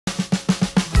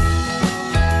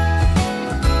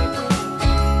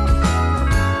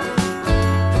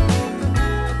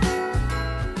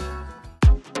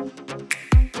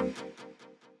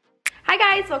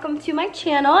guys, welcome to my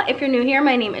channel. If you're new here,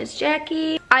 my name is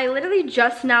Jackie. I literally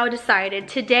just now decided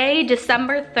today,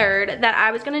 December 3rd, that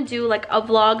I was gonna do like a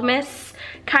Vlogmas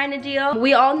kind of deal.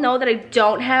 We all know that I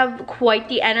don't have quite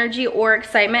the energy or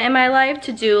excitement in my life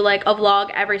to do like a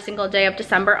vlog every single day of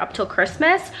December up till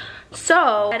Christmas.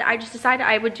 So I just decided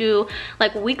I would do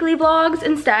like weekly vlogs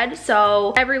instead.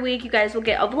 So every week you guys will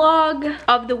get a vlog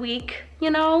of the week, you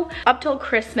know, up till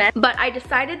Christmas. But I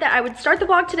decided that I would start the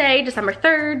vlog today, December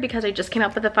 3rd, because I just came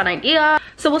up with a fun idea.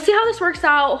 So we'll see how this works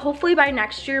out. Hopefully by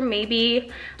next year,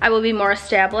 maybe I will be more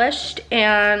established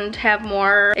and have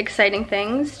more exciting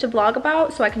things to vlog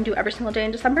about so I can do every single day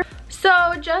in December.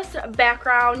 So just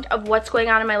background of what's going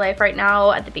on in my life right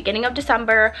now at the beginning of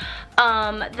December.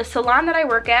 The salon that I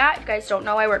work at, if you guys don't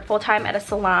know, I work full-time at a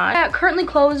salon. Currently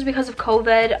closed because of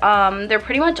COVID. They're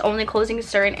pretty much only closing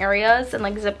certain areas and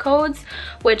like zip codes,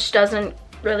 which doesn't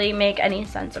really make any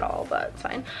sense at all, but it's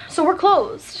fine. So we're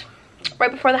closed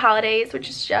right before the holidays, which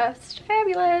is just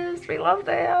fabulous. We love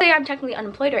that. I'm technically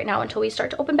unemployed right now until we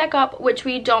start to open back up, which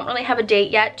we don't really have a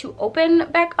date yet to open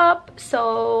back up.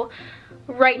 So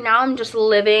right now I'm just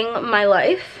living my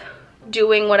life,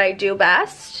 doing what I do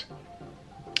best,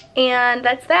 and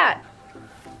that's that.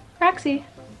 Roxy.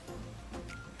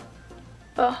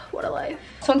 Oh, what a life.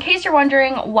 So in case you're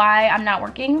wondering why I'm not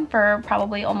working for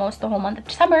probably almost the whole month of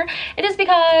December, it is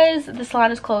because the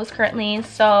salon is closed currently.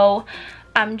 So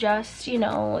I'm just, you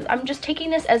know, I'm just taking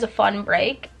this as a fun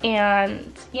break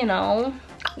and, you know,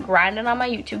 grinding on my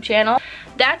YouTube channel.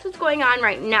 That's what's going on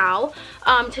right now.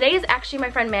 Today is actually my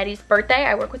friend Maddie's birthday.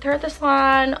 I work with her at the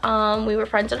salon. We were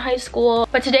friends in high school,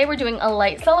 but today we're doing a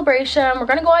light celebration. We're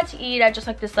gonna go out to eat at just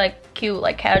like this like cute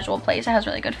like casual place that has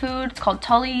really good food. It's called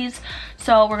Tully's.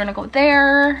 So we're gonna go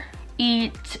there,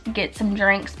 eat, get some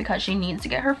drinks because she needs to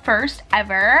get her first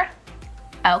ever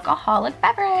alcoholic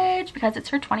beverage because it's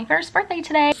her 21st birthday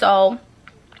today. So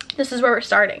this is where we're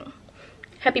starting.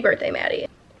 Happy birthday, Maddie.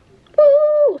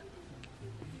 Woo!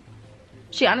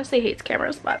 She honestly hates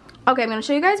cameras, but okay, I'm gonna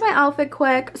show you guys my outfit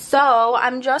quick. So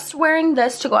I'm just wearing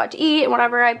this to go out to eat and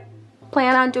whatever I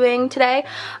plan on doing today.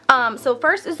 So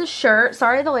first is the shirt.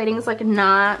 Sorry the lighting is like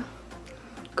not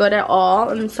good at all,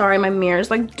 and sorry my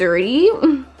mirror's like dirty.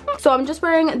 So I'm just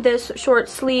wearing this short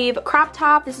sleeve crop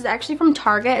top. This is actually from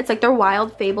Target. It's like their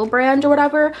Wild Fable brand or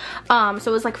whatever. So it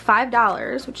was like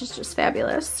 $5, which is just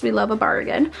fabulous. We love a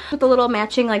bargain. With a little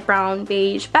matching like brown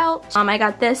beige belt. I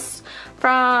got this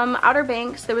from Outer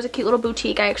Banks. There was a cute little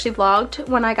boutique. I actually vlogged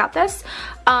when I got this.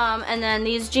 And then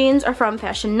these jeans are from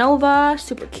Fashion Nova.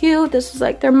 Super cute. This is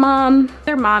like their mom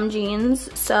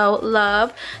jeans. So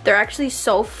love. They're actually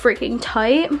so freaking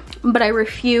tight, but I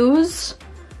refuse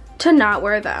to not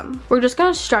wear them. We're just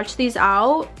gonna stretch these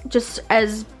out just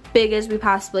as big as we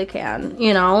possibly can,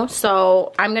 you know?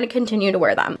 So I'm gonna continue to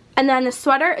wear them. And then the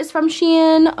sweater is from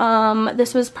Shein.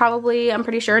 This was probably, I'm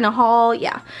pretty sure, in a haul.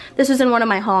 Yeah, this was in one of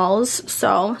my hauls.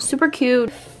 So super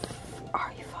cute.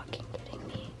 Are you fucking kidding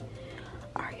me?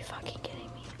 Are you fucking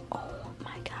kidding me? Oh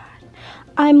my God.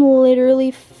 I'm literally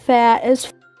fat as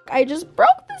f. I just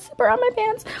broke the zipper on my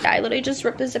pants. I literally just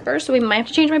ripped the zipper, so we might have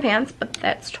to change my pants, but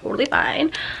that's totally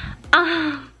fine.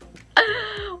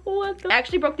 What the? I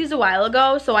actually broke these a while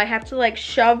ago, so I have to like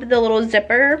shove the little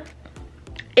zipper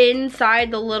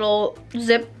inside the little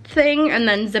zip thing and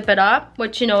then zip it up,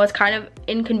 which, you know, is kind of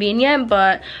inconvenient,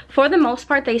 but for the most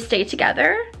part they stay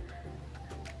together.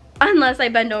 Unless I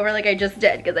bend over like I just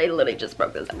did, because I literally just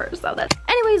broke the zipper, so that's...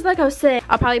 Anyways, like I was saying,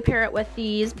 I'll probably pair it with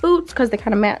these boots because they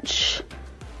kind of match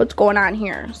what's going on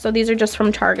here. So these are just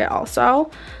from Target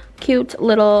also. Cute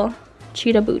little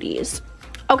cheetah booties.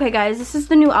 Okay guys, this is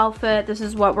the new outfit. This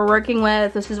is what we're working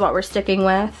with. This is what we're sticking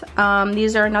with.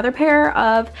 These are another pair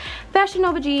of Fashion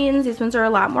Nova jeans. These ones are a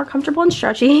lot more comfortable and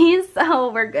stretchy, so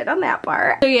we're good on that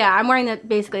part. So yeah, I'm wearing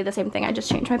basically the same thing. I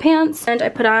just changed my pants and I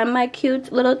put on my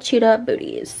cute little cheetah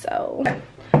booties. So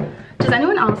does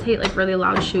anyone else hate like really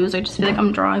loud shoes? I just feel like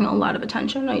I'm drawing a lot of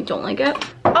attention. I don't like it.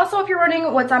 Also, if you're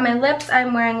wondering what's on my lips,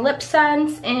 I'm wearing Lip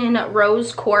Sense in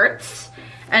Rose Quartz.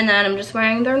 And then I'm just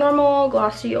wearing their normal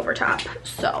glossy over top.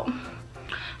 So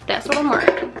that's what I'm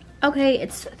wearing. Okay,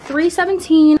 it's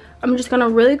 3:17. I'm just gonna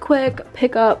really quick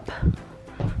pick up.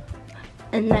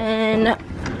 And then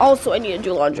also I need to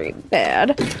do laundry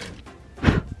bad.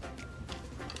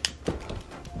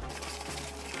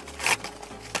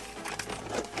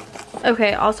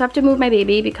 Okay, also have to move my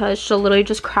baby because she'll literally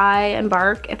just cry and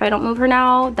bark if I don't move her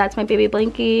now. That's my baby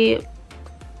Blinky.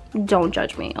 Don't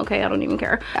judge me, okay? I don't even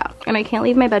care. Yeah. And I can't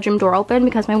leave my bedroom door open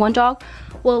because my one dog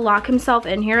will lock himself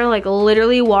in here, like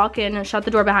literally walk in and shut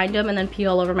the door behind him and then pee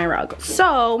all over my rug.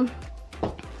 So,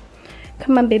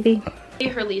 come on, baby.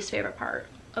 Her least favorite part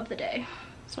of the day.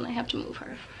 That's when I have to move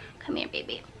her. Come here,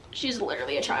 baby. She's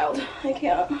literally a child. I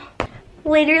can't.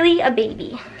 Literally a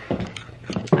baby.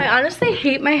 I honestly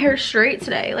hate my hair straight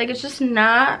today. Like, it's just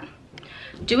not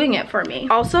doing it for me.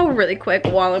 Also, really quick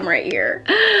while I'm right here.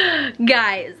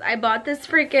 Guys, I bought this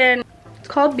freaking, it's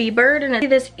called B-Bird, and it's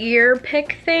this ear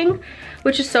pick thing,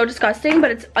 which is so disgusting,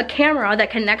 but it's a camera that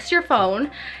connects to your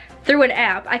phone through an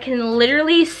app. I can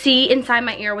literally see inside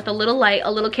my ear with a little light,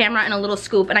 a little camera, and a little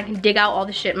scoop, and I can dig out all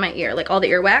the shit in my ear, like all the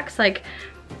earwax. Like,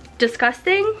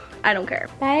 disgusting. I don't care.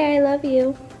 Bye, I love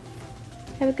you.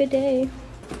 Have a good day.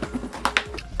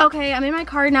 Okay, I'm in my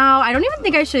car now. I don't even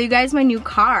think I show you guys my new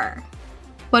car.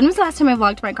 When was the last time I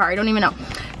vlogged my car? I don't even know.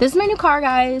 This is my new car,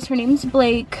 guys. Her name's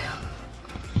Blake.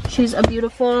 She's a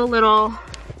beautiful little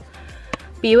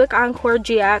Buick Encore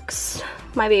GX,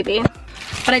 my baby.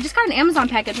 But I just got an Amazon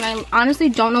package, and I honestly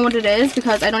don't know what it is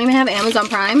because I don't even have Amazon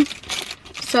Prime.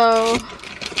 So,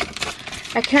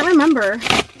 I can't remember.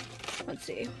 Let's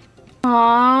see.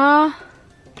 Aww.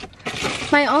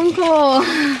 My uncle.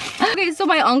 Okay, so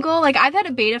my uncle, like, I've had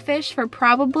a betta fish for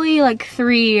probably like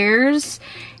 3 years.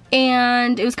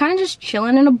 And it was kind of just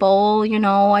chilling in a bowl, you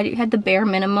know. I had the bare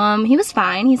minimum. He was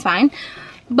fine, he's fine.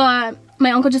 But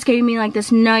my uncle just gave me like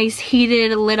this nice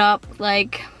heated, lit up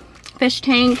like fish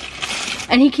tank.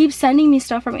 And he keeps sending me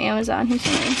stuff from Amazon. He's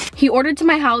nice. He ordered to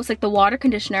my house like the water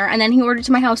conditioner, and then he ordered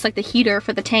to my house like the heater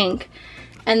for the tank.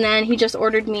 And then he just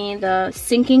ordered me the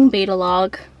sinking betta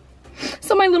log.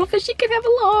 So my little fishy can have a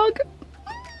log.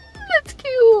 That's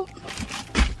cute.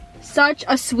 Such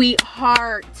a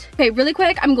sweetheart. Okay, really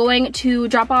quick, I'm going to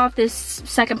drop off this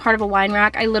second part of a wine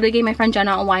rack. I literally gave my friend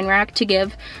Jenna a wine rack to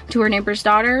give to her neighbor's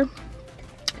daughter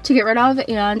to get rid of,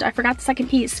 and I forgot the second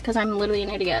piece because I'm literally an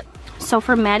idiot. So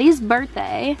for Maddie's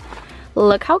birthday,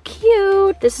 look how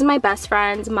cute. This is my best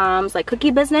friend's mom's like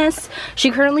cookie business.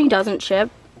 She currently doesn't ship,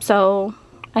 so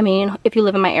I mean, if you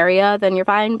live in my area, then you're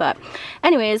fine. But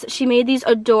anyways, she made these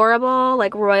adorable,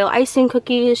 like, royal icing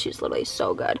cookies. She's literally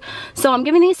so good. So I'm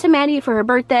giving these to Maddie for her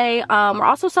birthday. We're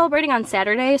also celebrating on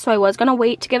Saturday, so I was gonna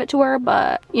wait to give it to her,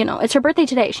 but, you know, it's her birthday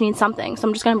today. She needs something, so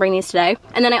I'm just gonna bring these today.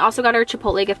 And then I also got her a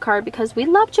Chipotle gift card because we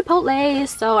love Chipotle,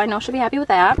 so I know she'll be happy with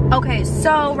that. Okay,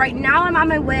 so right now I'm on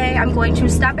my way. I'm going to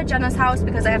stop at Jenna's house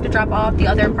because I have to drop off the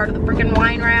other part of the freaking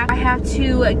wine rack. I have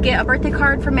to get a birthday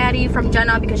card for Maddie from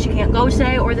Jenna because she can't go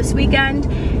today or this weekend,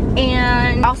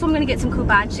 and also I'm gonna get some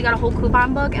coupons. She got a whole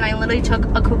coupon book, and I literally took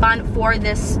a coupon for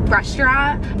this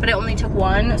restaurant, but I only took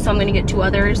one, so I'm gonna get 2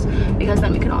 others because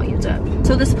then we can all use it.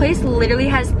 So this place literally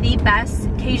has the best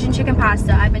Cajun chicken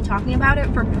pasta. I've been talking about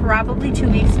it for probably 2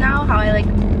 weeks now, how I like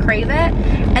crave it.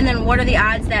 And then what are the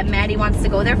odds that Maddie wants to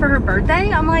go there for her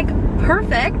birthday? I'm like,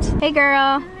 perfect. Hey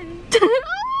girl.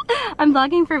 I'm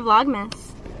vlogging for Vlogmas.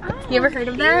 You ever heard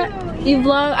of that? You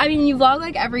vlog, I mean, you vlog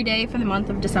like every day for the month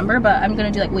of December, but I'm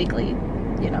gonna do like weekly,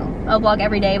 you know. I'll vlog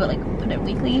every day, but like put in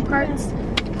weekly parts.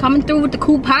 Coming through with the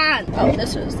coupon. Oh,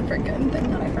 this is the freaking thing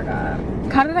that I forgot.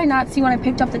 How did I not see when I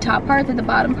picked up the top part that the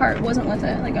bottom part wasn't with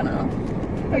it? Like, I don't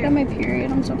know. I got my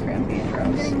period, I'm so crampy and gross.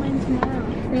 I'm getting mine tomorrow.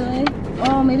 Really?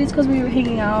 Oh, maybe it's because we were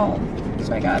hanging out,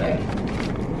 so I got it.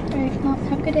 Alright, well,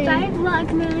 have a good day. Bye,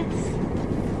 Vlogmas.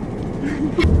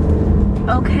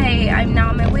 Okay, I'm now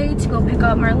on my way to go pick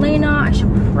up Marlena. I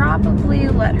should probably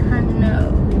let her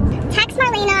know. Text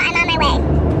Marlena, I'm on my way.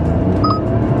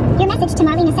 Your message to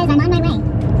Marlena says I'm on my way.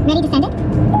 Ready to send it?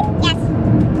 Yes.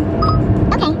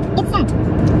 Okay, it's sent.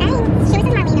 Thanks. She was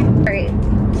in Marlena. Alright,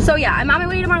 so yeah, I'm on my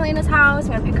way to Marlena's house.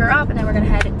 I'm gonna pick her up, and then we're gonna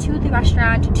head to the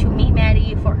restaurant to meet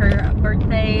Maddie for her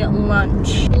birthday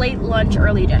lunch. Late lunch,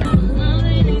 early dinner.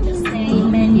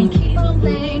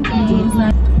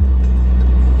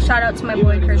 Shout out to my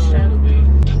boy Christian.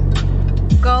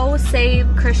 Go save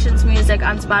Christian's music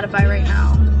on Spotify right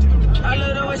now.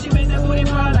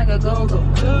 Like a go-go.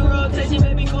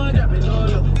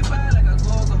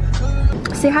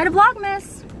 Say hi to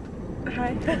Vlogmas.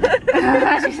 Hi.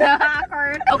 She's so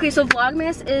awkward. Okay, so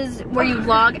Vlogmas is where you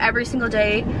vlog every single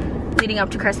day leading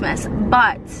up to Christmas,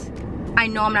 but I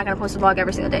know I'm not gonna post a vlog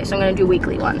every single day, so I'm gonna do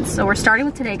weekly ones. So we're starting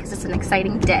with today because it's an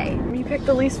exciting day. You picked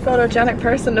the least photogenic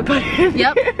person to put in.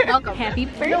 Yep, welcome. Happy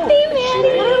birthday,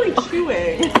 Maddie. What are we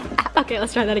chewing? Okay,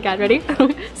 let's try that again. Ready?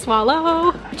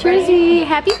 Swallow. Cheersy.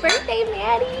 Happy birthday,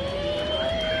 Maddie.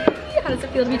 How does it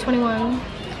feel to be 21?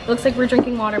 It looks like we're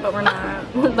drinking water, but we're not.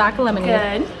 Vodka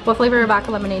lemonade. Good. What flavor of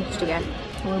vodka lemonade did you get?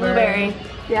 Blueberry.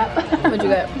 Yep. What'd you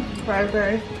get?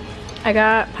 Raspberry. I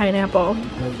got pineapple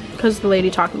because the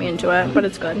lady talked me into it, but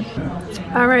it's good.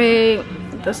 All right,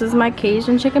 this is my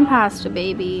Cajun chicken pasta,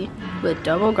 baby, with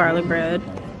double garlic bread.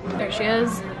 There she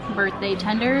is, birthday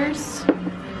tenders.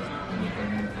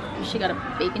 She got a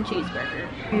bacon cheeseburger.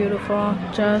 Beautiful,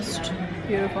 just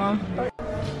Beautiful.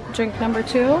 Drink number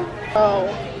 2. Oh.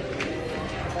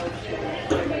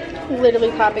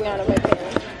 Literally popping out of my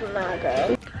pants. Not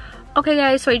good. Okay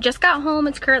guys, so I just got home.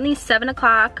 It's currently 7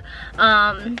 o'clock.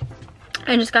 I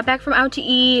just got back from out to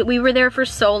eat. We were there for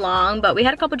so long, but we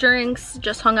had a couple drinks,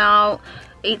 just hung out,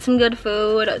 ate some good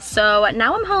food. So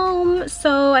now I'm home,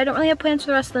 so I don't really have plans for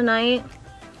the rest of the night.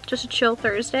 Just a chill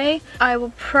Thursday. I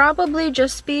will probably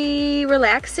just be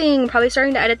relaxing, probably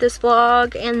starting to edit this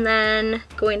vlog and then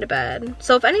going to bed.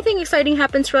 So if anything exciting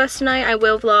happens for us tonight, I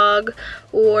will vlog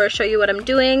or show you what I'm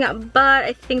doing, but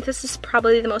I think this is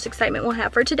probably the most excitement we'll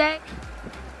have for today.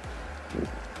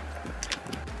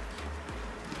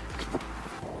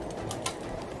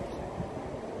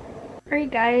 Alright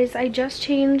guys, I just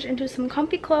changed into some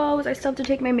comfy clothes. I still have to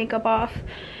take my makeup off.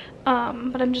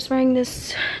 But I'm just wearing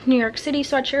this New York City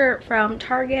sweatshirt from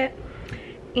Target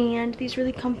and these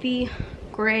really comfy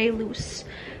gray loose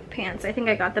pants. I think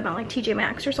I got them at like TJ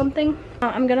Maxx or something.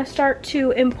 I'm gonna start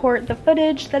to import the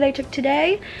footage that I took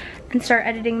today and start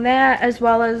editing that, as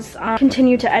well as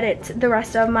continue to edit the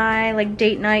rest of my like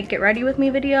date night get ready with me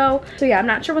video. So yeah, I'm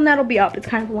not sure when that'll be up. It's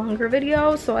kind of a longer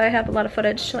video, so I have a lot of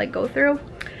footage to like go through.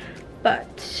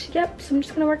 But yep, so I'm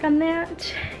just gonna work on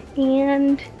that.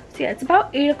 And so yeah, it's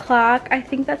about 8 o'clock. I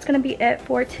think that's gonna be it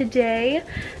for today.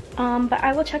 But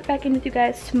I will check back in with you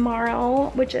guys tomorrow,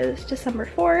 which is December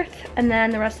 4th, and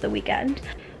then the rest of the weekend.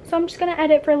 So I'm just gonna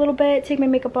edit for a little bit, take my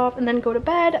makeup off, and then go to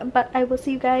bed. But I will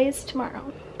see you guys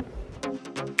tomorrow.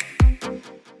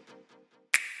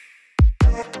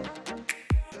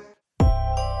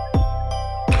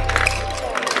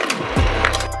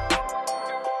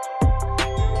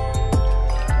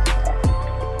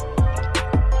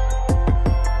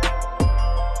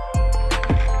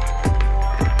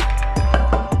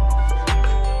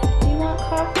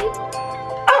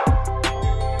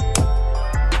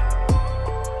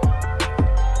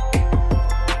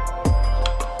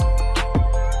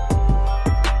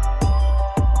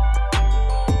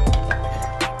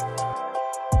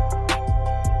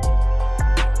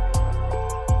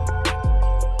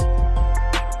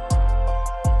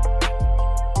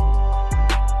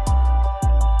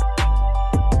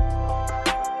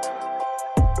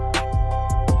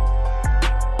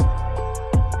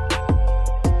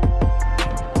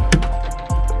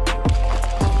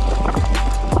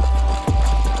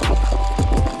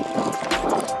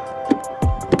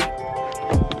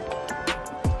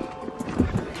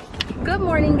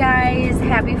 Guys,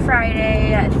 happy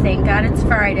Friday. Thank God it's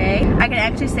Friday. I can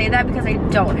actually say that because I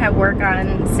don't have work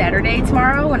on Saturday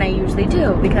tomorrow when I usually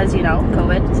do, because you know,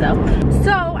 COVID.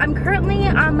 So I'm currently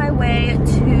on my way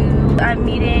to, I'm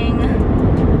meeting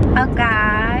a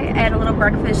guy at a little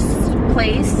breakfast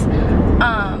place.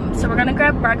 So we're gonna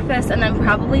grab breakfast and then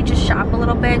probably just shop a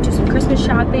little bit, do some Christmas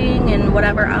shopping and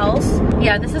whatever else.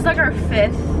 Yeah, this is like our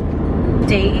 5th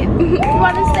date, I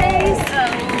wanna say,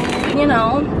 so you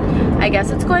know, I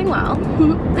guess it's going well.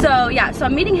 So yeah, so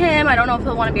I'm meeting him. I don't know if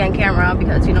he'll want to be on camera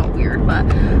because, you know, weird, but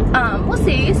we'll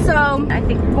see. So I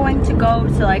think we're going to go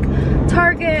to like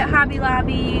Target, Hobby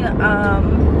Lobby.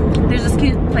 There's this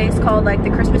cute place called like the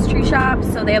Christmas Tree Shop.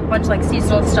 So they have a bunch of like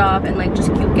seasonal stuff and like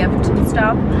just cute gift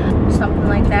stuff, something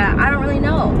like that. I don't really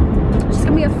know. It's just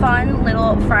gonna be a fun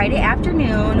little Friday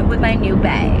afternoon with my new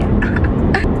bae.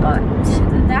 But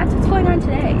that's what's going on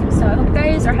today. So I hope you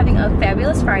guys are having a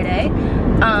fabulous Friday.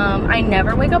 I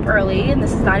never wake up early, and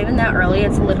this is not even that early.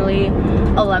 It's literally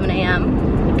 11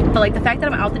 a.m. But like the fact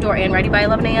that I'm out the door and ready by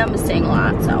 11 a.m. is saying a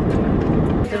lot, so.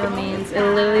 The remains, it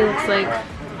literally looks like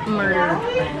murder.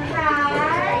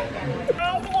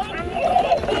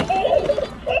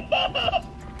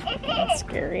 That's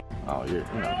scary. Oh, you're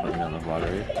not putting me on the vlog,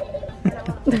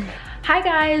 are you? Hi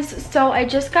guys, so I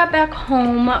just got back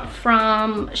home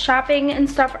from shopping and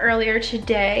stuff earlier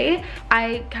today.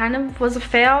 I kind of was a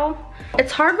fail.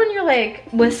 It's hard when you're like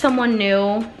with someone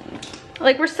new.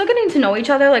 Like we're still getting to know each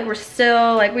other, like we're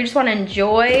still like, we just want to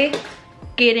enjoy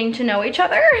getting to know each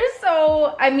other.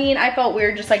 So I mean, I felt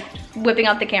weird just like whipping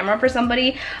out the camera for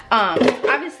somebody.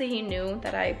 Obviously he knew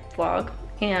that I vlog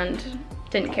and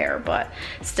didn't care, but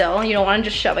still, you don't want to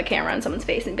just shove a camera in someone's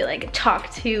face and be like,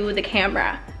 talk to the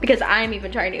camera, because I'm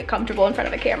even trying to get comfortable in front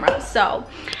of a camera. So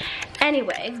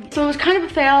anyway, so it was kind of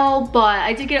a fail, but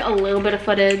I did get a little bit of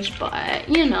footage. But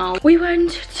you know, we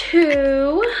went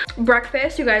to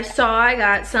breakfast. You guys saw I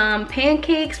got some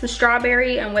pancakes with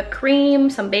strawberry and whipped cream,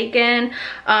 some bacon.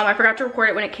 I forgot to record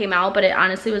it when it came out, but it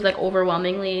honestly was like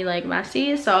overwhelmingly like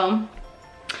messy, so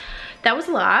that was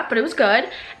a lot, but it was good.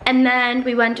 And then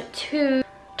we went to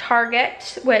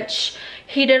Target, which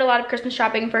he did a lot of Christmas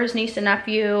shopping for his niece and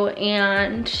nephew,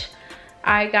 and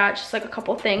I got just like a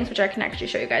couple things, which I can actually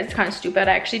show you guys. It's kind of stupid.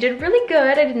 I actually did really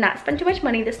good. I did not spend too much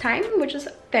money this time, which is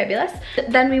fabulous.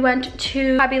 Then we went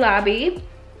to Hobby Lobby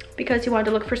because he wanted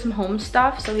to look for some home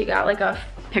stuff. So he got like a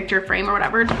picture frame or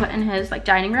whatever to put in his like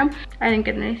dining room. I didn't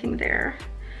get anything there.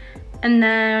 And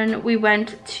then we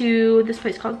went to this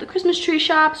place called the Christmas Tree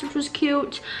Shops, which was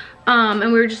cute.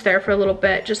 And we were just there for a little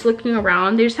bit, just looking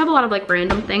around. They just have a lot of like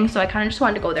random things, so I kind of just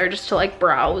wanted to go there just to like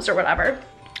browse or whatever.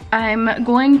 I'm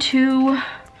going to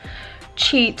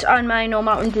cheat on my no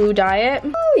Mountain Dew diet.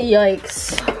 Oh,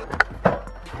 yikes.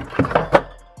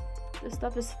 This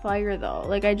stuff is fire though.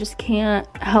 Like, I just can't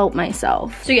help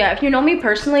myself. So yeah, if you know me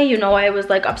personally, you know I was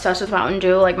like obsessed with Mountain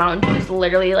Dew. Like, Mountain Dew is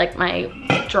literally like my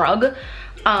drug.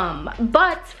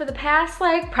 But for the past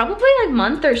like probably like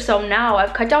month or so now,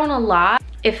 I've cut down a lot.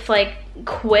 If like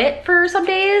quit for some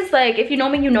days, like if you know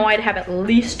me, you know I'd have at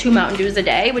least 2 Mountain Dews a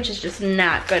day, which is just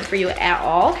not good for you at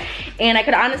all. And I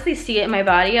could honestly see it in my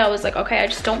body. I was like, okay, I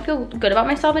just don't feel good about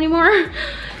myself anymore.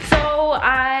 So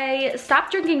I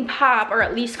stopped drinking pop, or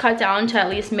at least cut down to at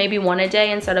least maybe 1 a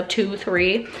day instead of 2,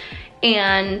 3.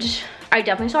 And I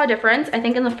definitely saw a difference. I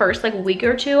think in the first like week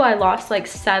or 2, I lost like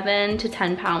 7 to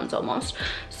 10 pounds almost.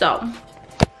 So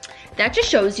that just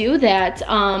shows you that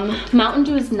Mountain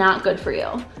Dew is not good for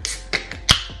you.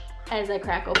 As I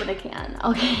crack open a can.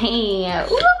 Okay.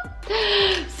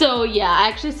 So yeah, I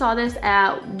actually saw this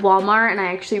at Walmart and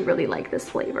I actually really like this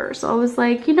flavor. So I was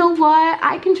like, you know what?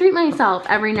 I can treat myself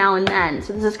every now and then.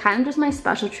 So this is kind of just my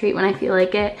special treat when I feel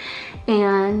like it.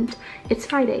 And it's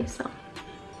Friday, so.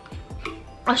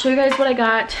 I'll show you guys what I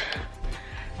got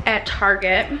at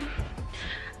Target.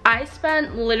 I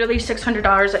spent literally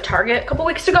 $600 at Target a couple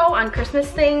weeks ago on Christmas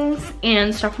things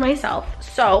and stuff for myself.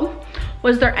 So,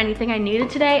 was there anything I needed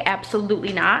today?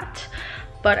 Absolutely not.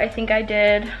 But I think I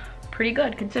did pretty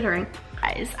good considering.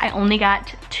 Guys, I only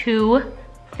got 2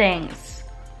 things.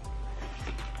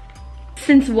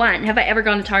 Since when have I ever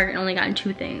gone to Target and only gotten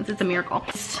 2 things? It's a miracle.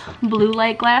 Blue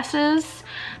light glasses,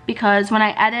 because when I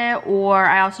edit, or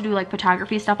I also do like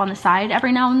photography stuff on the side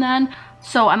every now and then.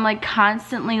 So I'm like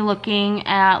constantly looking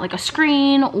at like a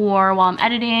screen, or while I'm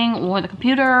editing, or the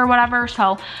computer or whatever.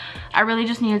 So I really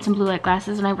just needed some blue light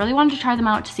glasses, and I really wanted to try them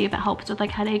out to see if it helps with like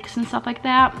headaches and stuff like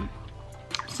that.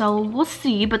 So we'll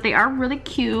see, but they are really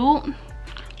cute.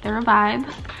 They're a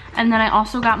vibe. And then I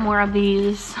also got more of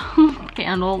these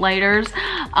candle lighters.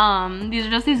 These are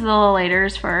just these little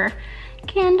lighters for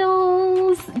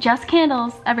candles. Just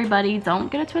candles, everybody.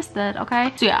 Don't get it twisted,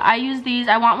 okay? So yeah, I use these.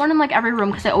 I want one in like every room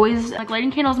because I always like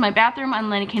lighting candles in my bathroom. I'm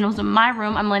lighting candles in my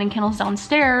room. I'm lighting candles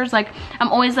downstairs. Like, I'm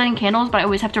always lighting candles, but I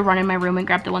always have to run in my room and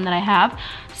grab the one that I have.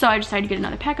 So I decided to get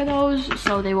another pack of those,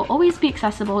 so they will always be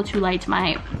accessible to light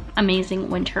my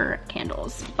amazing winter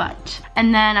candles.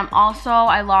 And then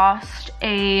I lost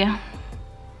a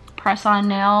press-on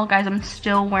nail. Guys, I'm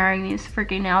still wearing these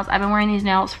freaking nails. I've been wearing these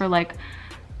nails for like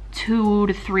 2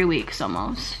 to 3 weeks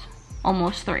almost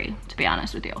 3, to be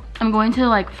honest with you. I'm going to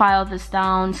like file this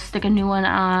down, stick a new one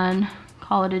on,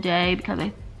 call it a day, because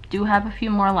I do have a few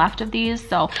more left of these.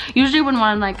 So usually when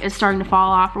one like is starting to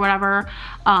fall off or whatever,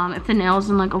 if the nail's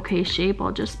in like okay shape,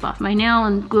 I'll just buff my nail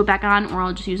and glue it back on, or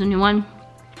I'll just use a new one.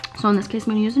 So in this case,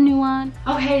 I'm gonna use a new one.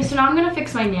 Okay, so now I'm gonna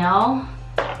fix my nail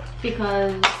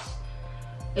because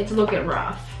it's looking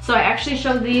rough. So I actually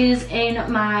showed these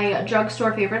in my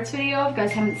drugstore favorites video. If you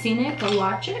guys haven't seen it, go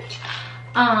watch it.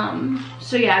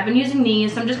 So yeah, I've been using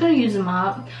these, so I'm just gonna use them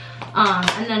up.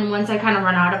 And then once I kind of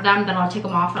run out of them, then I'll take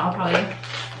them off and I'll probably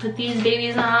put these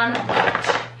babies on.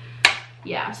 But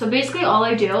yeah, so basically all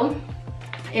I do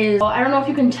is, I don't know if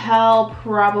you can tell,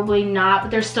 probably not,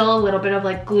 but there's still a little bit of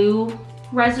like glue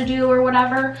residue or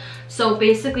whatever. So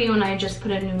basically when I just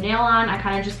put a new nail on, I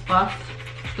kind of just buff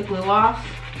the glue off.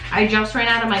 I just ran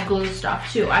out of my glue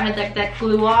stuff too. I had like that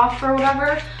glue off or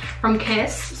whatever from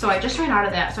Kiss, so I just ran out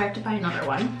of that, so I have to buy another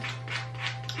one.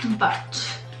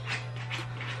 But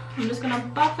I'm just gonna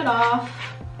buff it off.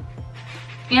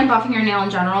 And buffing your nail in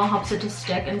general helps it to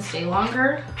stick and stay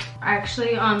longer. I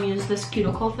actually use this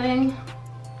cuticle thing.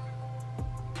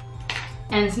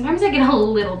 And sometimes I get a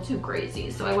little too crazy,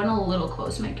 so I went a little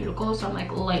close to my cuticle, so I'm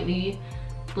like lightly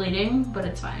bleeding, but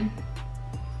it's fine.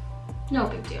 No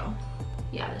big deal.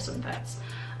 Yeah, this one fits.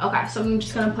 Okay, so I'm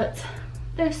just gonna put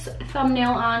this thumbnail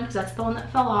on because that's the one that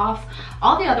fell off.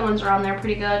 All the other ones are on there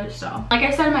pretty good. So like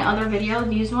I said in my other video,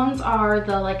 these ones are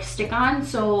the like stick on,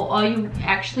 so all you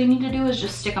actually need to do is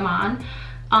just stick them on.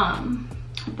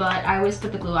 But I always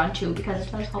put the glue on too because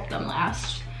it does help them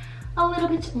last a little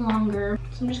bit longer.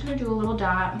 So I'm just gonna do a little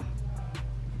dot,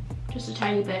 just a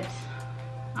tiny bit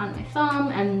on my thumb,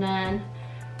 and then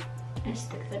I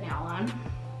stick the nail on.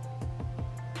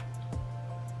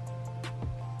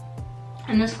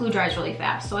 and this glue dries really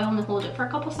fast, so I only hold it for a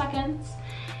couple seconds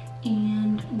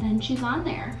and then she's on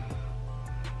there.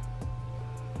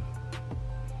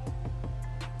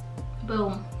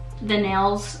 Boom. The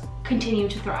nails continue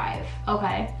to thrive.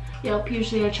 Okay. Yep,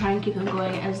 usually I try and keep them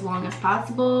going as long as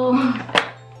possible.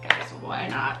 Guys, why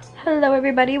not? Hello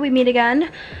everybody, we meet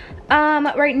again.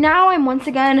 Right now I'm once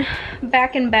again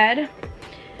back in bed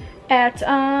at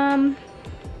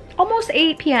almost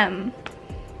 8 p.m.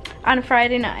 on a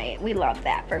Friday night. We love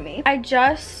that for me. I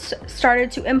just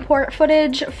started to import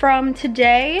footage from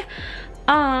today.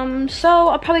 So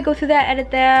I'll probably go through that,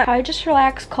 edit that. I just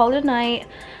relax, call it a night.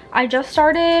 I just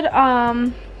started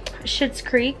Schitt's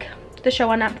Creek, the show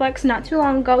on Netflix, not too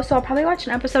long ago, so I'll probably watch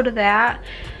an episode of that,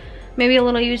 maybe a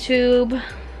little YouTube,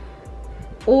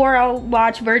 or I'll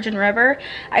watch Virgin River.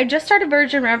 I just started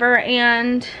Virgin River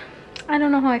and I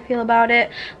don't know how I feel about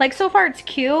it. Like, so far it's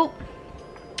cute,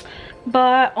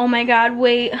 but oh my god,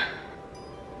 wait,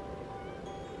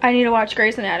 I need to watch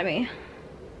Grey's Anatomy.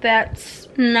 That's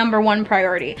 #1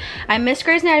 priority. I missed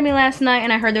Grey's Anatomy last night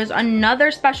and I heard there's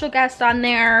another special guest on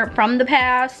there from the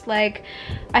past. Like,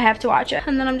 I have to watch it.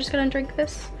 And then I'm just gonna drink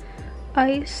this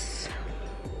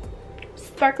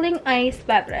sparkling ice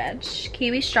beverage,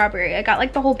 kiwi strawberry. I got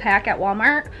like the whole pack at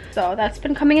Walmart, so that's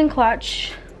been coming in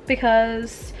clutch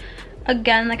because,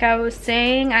 again, like I was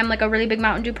saying, I'm like a really big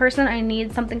Mountain Dew person. I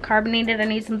need something carbonated, I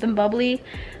need something bubbly,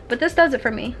 but this does it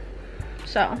for me.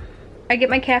 So I get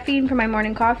my caffeine from my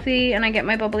morning coffee and I get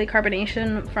my bubbly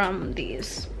carbonation from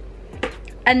these.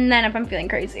 And then if I'm feeling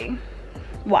crazy,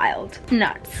 wild,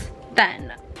 nuts,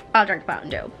 then I'll drink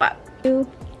Mountain Dew. But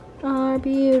you are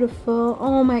beautiful.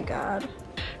 Oh my god.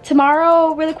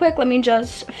 Tomorrow, really quick, let me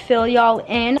just fill y'all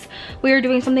in. We are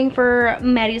doing something for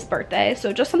Maddie's birthday.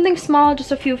 So just something small,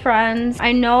 just a few friends.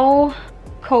 I know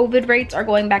COVID rates are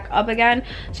going back up again,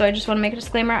 so I just want to make a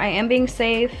disclaimer. I am being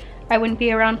safe. I wouldn't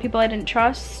be around people I didn't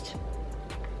trust,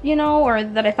 you know, or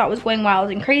that I thought was going wild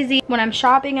and crazy. When I'm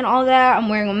shopping and all that, I'm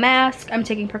wearing a mask, I'm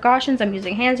taking precautions, I'm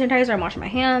using hand sanitizer, I'm washing my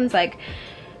hands. Like,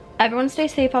 everyone stay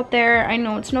safe out there. I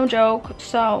know it's no joke,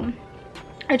 so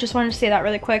I just wanted to say that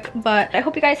really quick. But I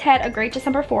hope you guys had a great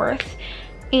December 4th,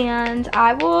 and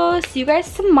I will see you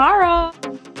guys tomorrow.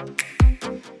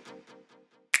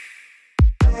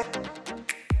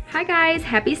 Hi guys,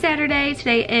 happy Saturday.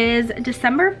 Today is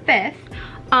December 5th.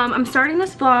 I'm starting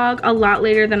this vlog a lot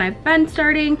later than I've been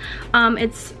starting.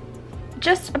 It's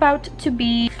just about to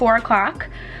be 4 o'clock.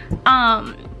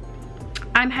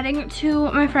 I'm heading to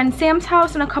my friend Sam's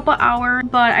house in a couple hours,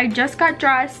 but I just got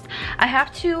dressed. I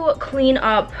have to clean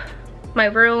up my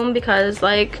room because,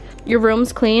 like, your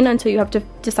room's clean until you have to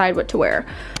decide what to wear.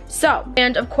 So,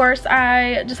 and of course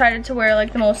I decided to wear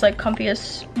like the most like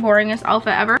comfiest, boringest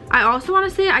outfit ever. I also want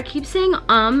to say, I keep saying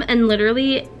and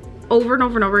literally over and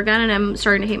over and over again, and I'm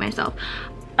starting to hate myself.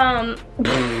 I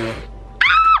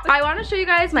want to show you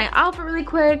guys my outfit really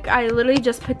quick. I literally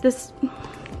just picked this.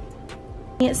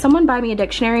 Someone buy me a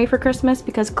dictionary for Christmas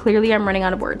because clearly I'm running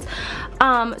out of words.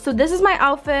 So this is my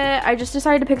outfit. I just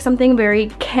decided to pick something very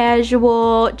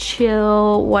casual,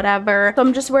 chill, whatever. So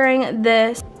I'm just wearing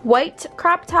this white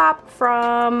crop top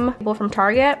from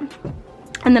Target.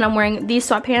 And then I'm wearing these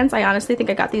sweatpants. I honestly think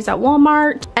I got these at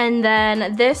Walmart. And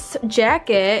then this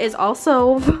jacket is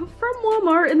also from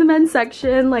Walmart in the men's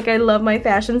section. Like, I love my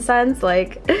fashion sense.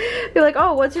 Like, you're like,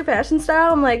 oh, what's your fashion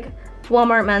style? I'm like,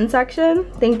 Walmart men's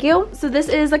section, thank you. So this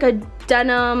is like a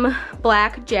denim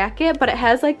black jacket, but it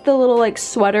has like the little like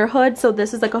sweater hood. So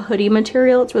this is like a hoodie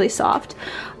material. It's really soft.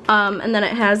 And then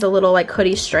it has the little like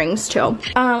hoodie strings too.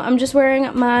 I'm just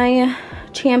wearing my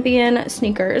Champion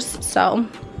sneakers. So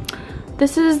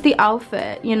this is the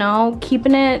outfit, you know,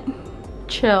 keeping it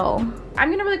chill. I'm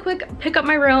gonna really quick pick up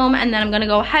my room and then I'm gonna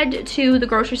go head to the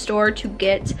grocery store to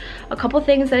get a couple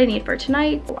things that I need for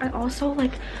tonight. I also,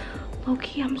 like,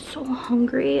 low-key, I'm so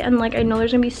hungry, and like I know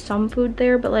there's gonna be some food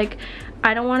there, but like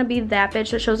I don't want to be that bitch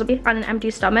that shows up on an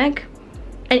empty stomach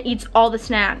and eats all the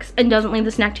snacks and doesn't leave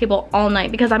the snack table all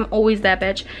night, because I'm always that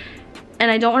bitch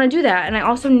and I don't want to do that. And I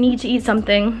also need to eat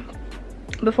something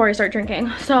before I start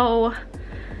drinking. So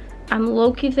I'm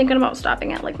low-key thinking about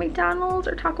stopping at like McDonald's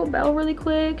or Taco Bell really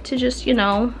quick to just, you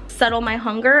know, settle my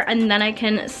hunger, and then I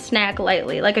can snack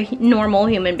lightly like a normal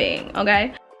human being,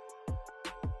 okay?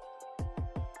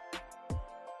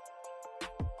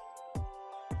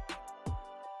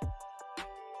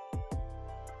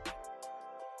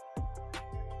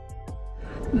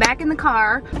 Back in the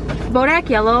car, Bodak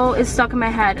Yellow is stuck in my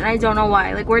head and I don't know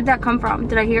why. Like, where'd that come from?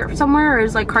 Did I hear it somewhere, or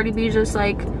is like Cardi B just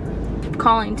like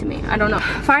calling to me. I don't know.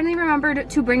 Finally remembered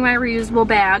to bring my reusable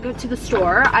bag to the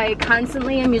store. I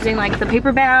constantly am using like the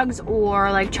paper bags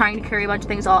or like trying to carry a bunch of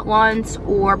things all at once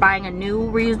or buying a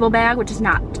new reusable bag, which is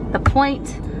not the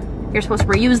point. You're supposed to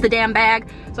reuse the damn bag.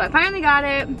 So I finally got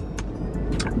it.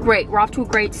 Great, we're off to a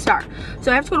great start.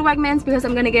 So I have to go to Wegmans because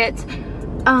I'm gonna get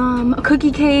a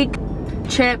cookie cake,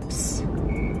 chips,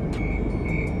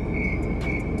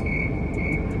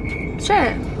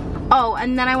 shit. Oh,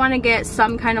 and then I want to get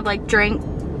some kind of like drink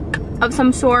of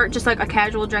some sort, just like a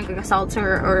casual drink, like a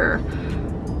seltzer or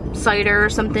cider or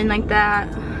something like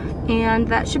that. And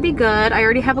that should be good. I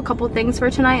already have a couple things for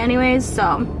tonight anyways,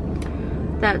 so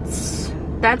that's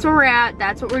where we're at,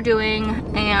 that's what we're doing,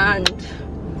 and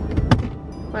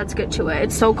let's get to it.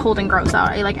 It's so cold and gross out.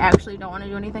 I like actually don't want to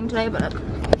do anything today, but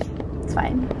it's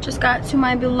fine. Just got to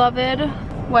my beloved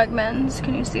Wegmans.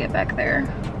 Can you see it back there?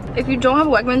 If you don't have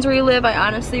Wegmans where you live, I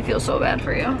honestly feel so bad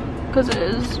for you, because it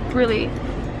is really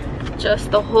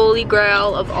just the holy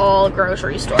grail of all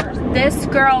grocery stores. This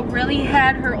girl really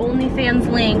had her OnlyFans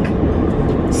link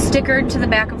stickered to the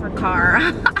back of her car.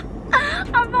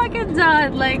 I'm fucking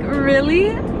done. Like,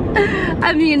 really?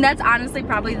 I mean, that's honestly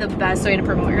probably the best way to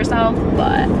promote yourself,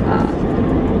 but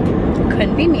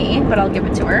couldn't be me, but I'll give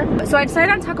it to her. So I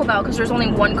decided on Taco Bell because there's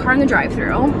only one car in the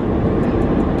drive-thru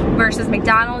versus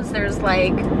McDonald's, there's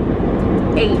like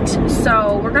 8.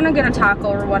 So we're gonna get a taco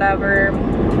or whatever,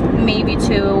 maybe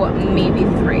 2, maybe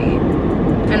 3,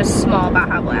 and a small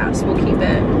Baja Blast. We'll keep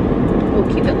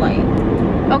it light.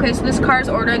 Okay, so this car's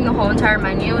ordering the whole entire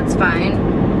menu. It's fine.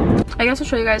 I guess I'll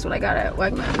show you guys what I got at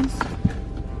Wegmans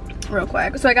real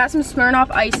quick. So I got some Smirnoff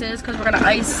ices because we're gonna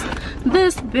ice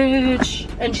this bitch,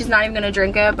 and she's not even gonna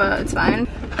drink it, but it's fine.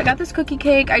 I got this cookie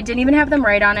cake. I didn't even have them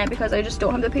write on it because I just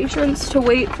don't have the patience to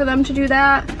wait for them to do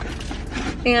that,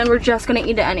 and we're just gonna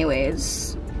eat it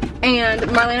anyways. And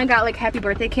Marlena got like happy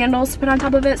birthday candles to put on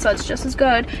top of it, so it's just as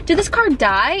good. Did this car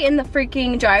die in the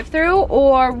freaking drive-thru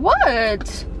or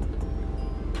what?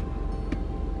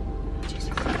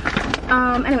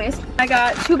 Anyways, I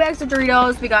got 2 bags of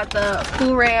Doritos. We got the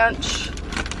Cool Ranch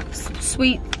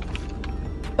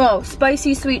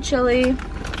spicy sweet chili.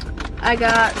 I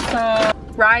got some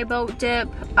rye boat dip.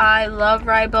 I love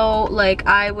rye boat. Like,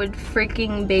 I would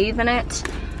freaking bathe in it.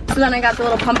 So then I got the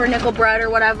little pumpernickel bread or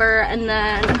whatever, and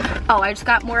then, oh, I just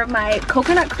got more of my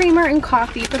coconut creamer and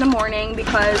coffee for the morning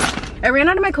because I ran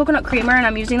out of my coconut creamer and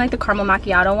I'm using like the caramel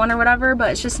macchiato one or whatever,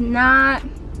 but it's just not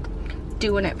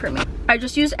doing it for me. I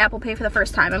just used Apple Pay for the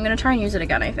first time. I'm gonna try and use it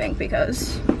again, I think,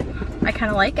 because I kind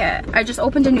of like it. I just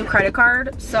opened a new credit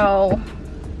card, so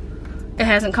it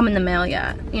hasn't come in the mail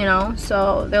yet, you know?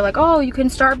 So they're like, oh, you can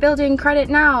start building credit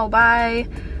now by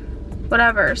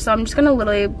whatever. So I'm just gonna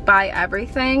literally buy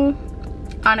everything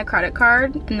on a credit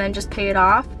card and then just pay it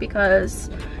off, because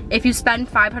if you spend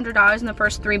 $500 in the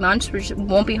first 3 months, which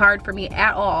won't be hard for me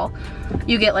at all,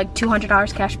 you get like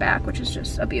 $200 cash back, which is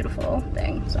just a beautiful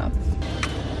thing, so.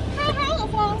 Hi, how are you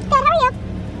today? Good, how are you?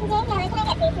 I'm good, yeah, what can I get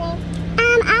for you today?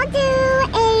 I'll do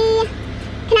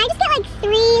can I just get like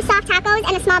 3 soft tacos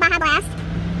and a small Baja Blast?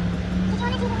 Did you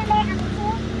want to do the number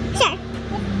 2? Sure.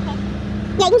 Okay.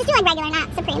 Yeah, you can just do like regular, not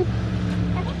Supreme.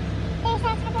 Okay. 3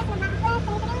 soft tacos and a Baja Blast,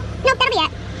 anything else? Nope, that'll be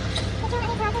it. Did you want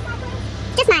any taco sauce?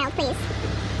 Just mild, please.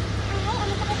 Alright,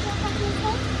 and a couple of cheese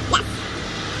steak? Yes.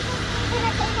 Do you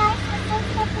want $10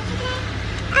 for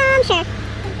sure.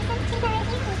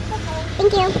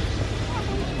 Thank you.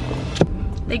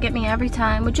 They get me every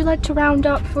time. Would you like to round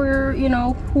up for, you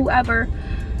know, whoever?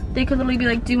 They could literally be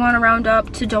like, do you want to round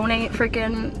up to donate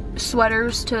freaking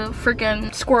sweaters to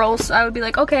freaking squirrels? I would be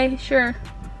like, okay, sure.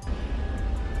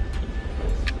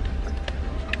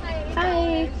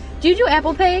 Hi. Do you do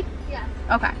Apple Pay? Yeah.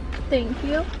 Okay. Thank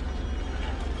you.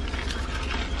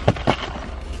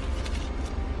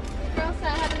 Girl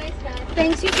set, have a nice day.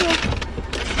 Thanks, you too.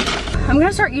 I'm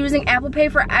gonna start using Apple Pay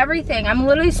for everything. I'm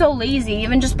literally so lazy.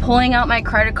 Even just pulling out my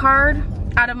credit card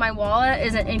out of my wallet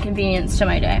is an inconvenience to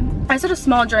my day. I said a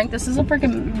small drink. This is a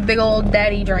freaking big old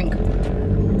daddy drink.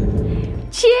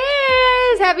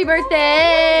 Cheers! Happy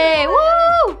birthday!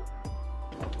 Woo!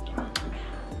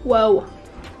 Whoa.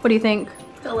 What do you think?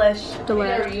 Delish.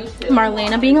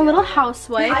 Marlena being a little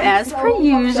housewife as per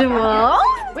usual.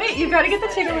 Wait, you gotta get the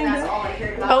chicken wing dip.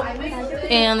 Oh,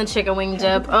 and the chicken wing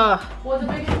dip. Ugh. Well, the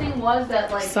biggest thing was that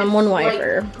like Someone wipe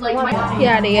her.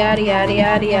 yada Yada yada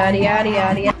yada yada yada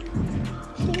yada.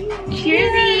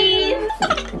 Cheersies!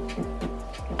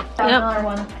 Yep.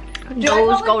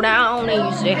 Those go down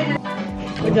easy.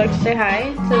 Would you like to say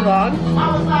hi to the vlog?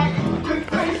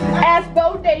 as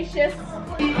bodacious.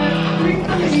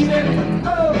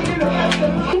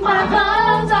 My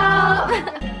clothes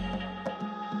off.